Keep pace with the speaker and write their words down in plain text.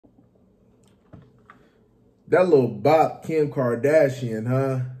That little bop, Kim Kardashian,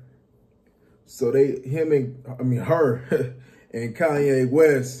 huh? So her and Kanye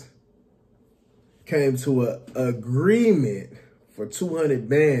West came to an agreement for 200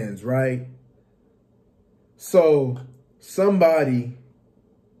 bands, right? So somebody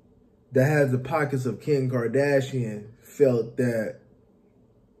that has the pockets of Kim Kardashian felt that,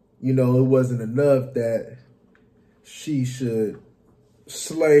 you know, it wasn't enough that she should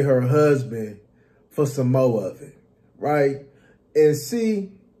slay her husband for some more of it, right? And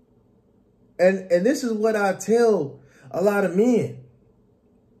see, and this is what I tell a lot of men.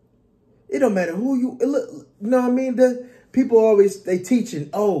 It don't matter who you know what I mean? The people always, they teaching,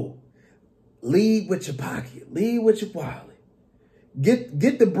 oh, lead with your pocket, lead with your wallet. Get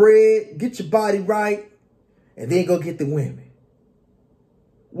the bread, get your body right, and then go get the women.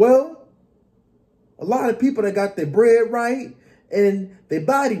 Well, a lot of people that got their bread right and their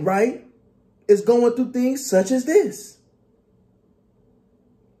body right is going through things such as this.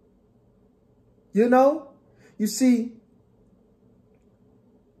 You know? You see,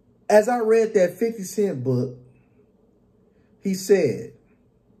 as I read that 50 Cent book, he said,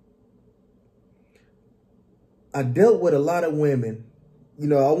 I dealt with a lot of women. You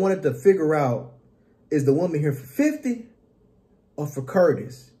know, I wanted to figure out, is the woman here for 50 or for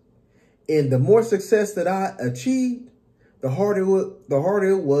Curtis? And the more success that I achieved, the harder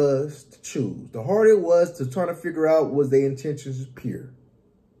it was to choose. The harder it was to try to figure out, was their intentions pure.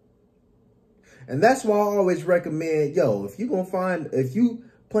 And that's why I always recommend, yo, if you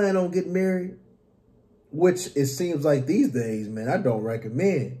plan on getting married, which it seems like these days, man, I don't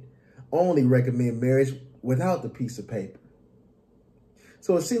recommend. Only recommend marriage without the piece of paper.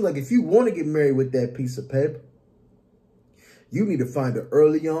 So it seems like if you want to get married with that piece of paper, you need to find it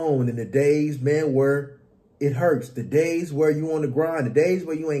early on in the days, man, where it hurts. The days where you on the grind, the days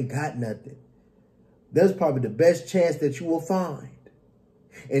where you ain't got nothing. That's probably the best chance that you will find.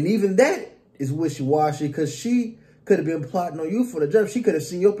 And even that is wishy-washy, because she could have been plotting on you for the jump. She could have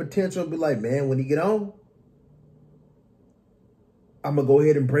seen your potential and be like, man, when you get on, I'm going to go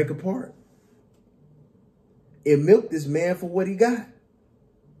ahead and break apart and milk this man for what he got.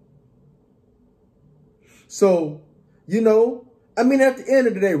 So, you know, I mean, at the end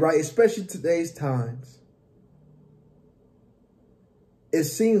of the day, right, especially today's times, it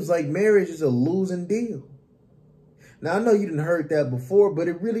seems like marriage is a losing deal. Now, I know you didn't heard that before, but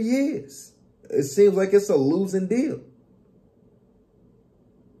it really is. It seems like it's a losing deal.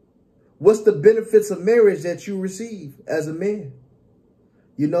 What's the benefits of marriage that you receive as a man?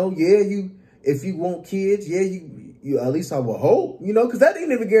 You know, yeah, if you want kids, yeah, you at least I will hope, you know, because that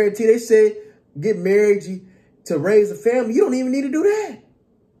ain't even guarantee. They said get married to raise a family. You don't even need to do that.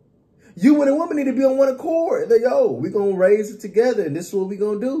 You and a woman need to be on one accord. Like, yo, we're going to raise it together, and this is what we're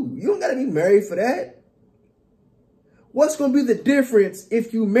going to do. You don't got to be married for that. What's going to be the difference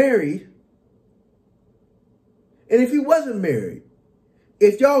if you married and if you wasn't married?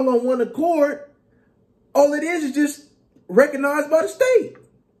 If y'all on one accord, all it is just recognized by the state.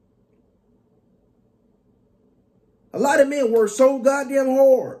 A lot of men work so goddamn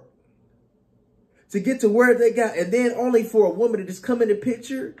hard to get to where they got, and then only for a woman to just come in the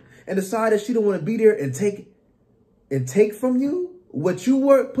picture and decide that she don't want to be there and take from you what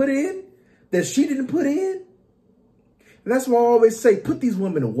you put in that she didn't put in. And that's why I always say, put these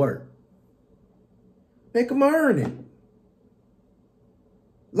women to work. Make them earn it.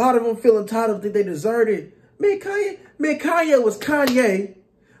 A lot of them feel entitled, think they deserve it. Man, Kanye was Kanye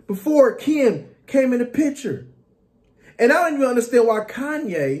before Kim came in the picture. And I don't even understand why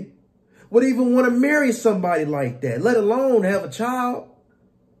Kanye would even want to marry somebody like that, let alone have a child.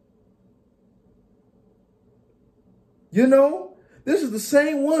 You know, this is the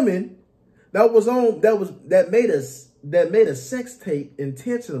same woman that made a sex tape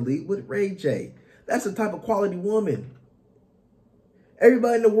intentionally with Ray J. That's the type of quality woman.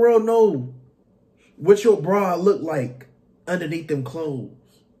 Everybody in the world knows what your bra look like underneath them clothes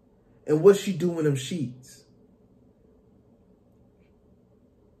and what she do in them sheets.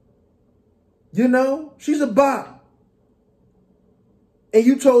 You know, she's a bop. And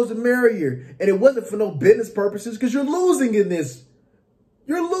you chose to marry her. And it wasn't for no business purposes, because you're losing in this.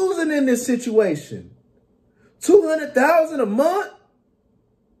 You're losing in this situation. $200,000 a month?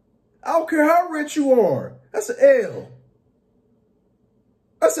 I don't care how rich you are. That's an L.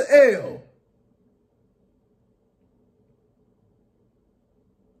 That's an L.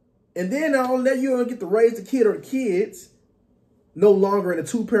 And then not only that, you don't get to raise the kid or the kids, no longer in a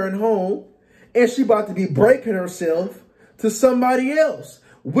two-parent home. And she about to be breaking herself to somebody else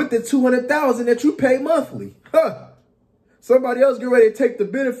with the $200,000 that you pay monthly. Huh. Somebody else get ready to take the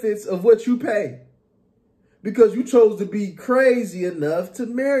benefits of what you pay. Because you chose to be crazy enough to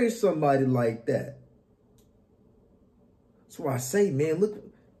marry somebody like that. That's why I say, man, look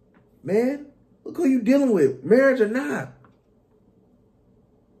who you dealing with, marriage or not.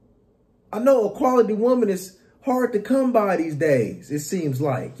 I know a quality woman is hard to come by these days, it seems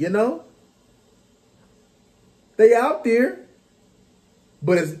like, you know? They out there,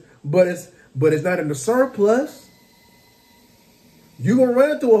 but it's not in the surplus. You're going to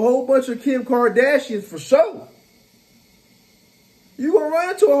run into a whole bunch of Kim Kardashians for sure. You're going to run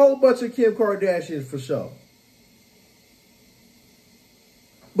into a whole bunch of Kim Kardashians for sure.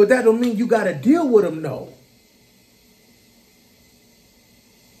 But that don't mean you got to deal with them, no.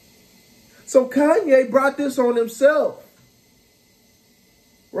 So Kanye brought this on himself.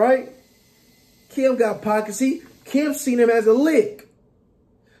 Right? Kim got pockets. Kim seen him as a lick.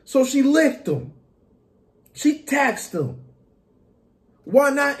 So she licked him. She taxed him.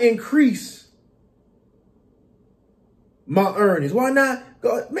 Why not increase my earnings? Why not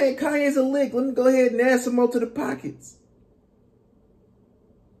go, man, Kanye's a lick. Let me go ahead and add some more to the pockets.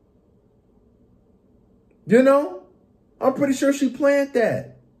 You know? I'm pretty sure she planned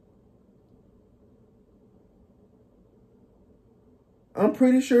that. I'm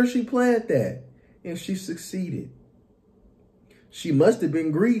pretty sure she planned that. And she succeeded. She must have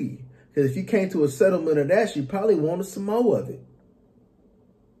been greedy. Because if you came to a settlement of that, she probably wanted some more of it.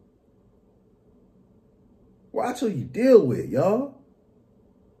 Watch who you deal with, y'all.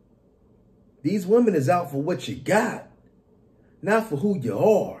 These women is out for what you got, not for who you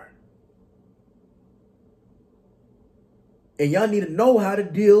are. And y'all need to know how to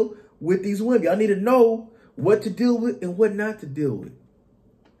deal with these women. Y'all need to know what to deal with and what not to deal with.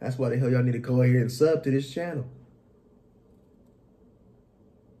 That's why the hell y'all need to go ahead and sub to this channel.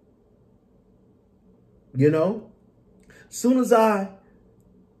 You know, soon as I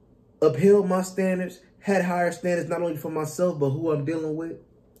upheld my standards, had higher standards, not only for myself, but who I'm dealing with,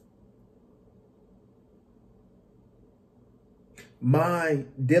 my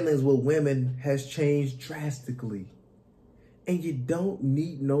dealings with women has changed drastically. And you don't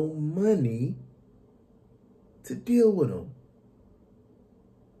need no money to deal with them.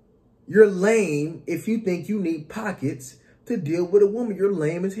 You're lame if you think you need pockets to deal with a woman. You're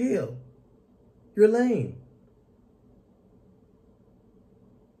lame as hell. You're lame.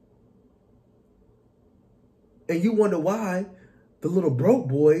 And you wonder why the little broke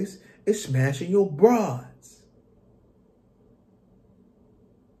boys is smashing your broads.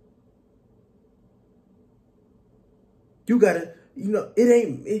 You gotta, you know,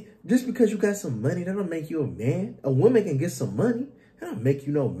 just because you got some money, that don't make you a man. A woman can get some money. That don't make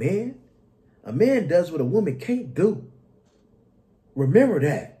you no man. A man does what a woman can't do. Remember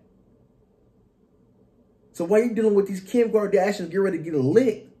that. So while you're dealing with these Kim Kardashians, get ready to get a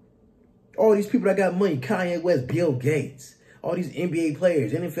lick. All these people that got money, Kanye West, Bill Gates, all these NBA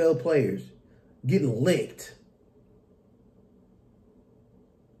players, NFL players, getting licked.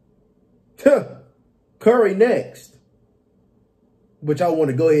 Curry next. But y'all want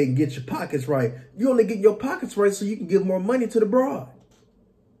to go ahead and get your pockets right. You only get your pockets right so you can give more money to the broad.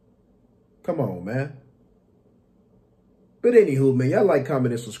 Come on, man. But anywho, man, y'all like,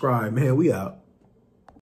 comment, and subscribe, man. We out.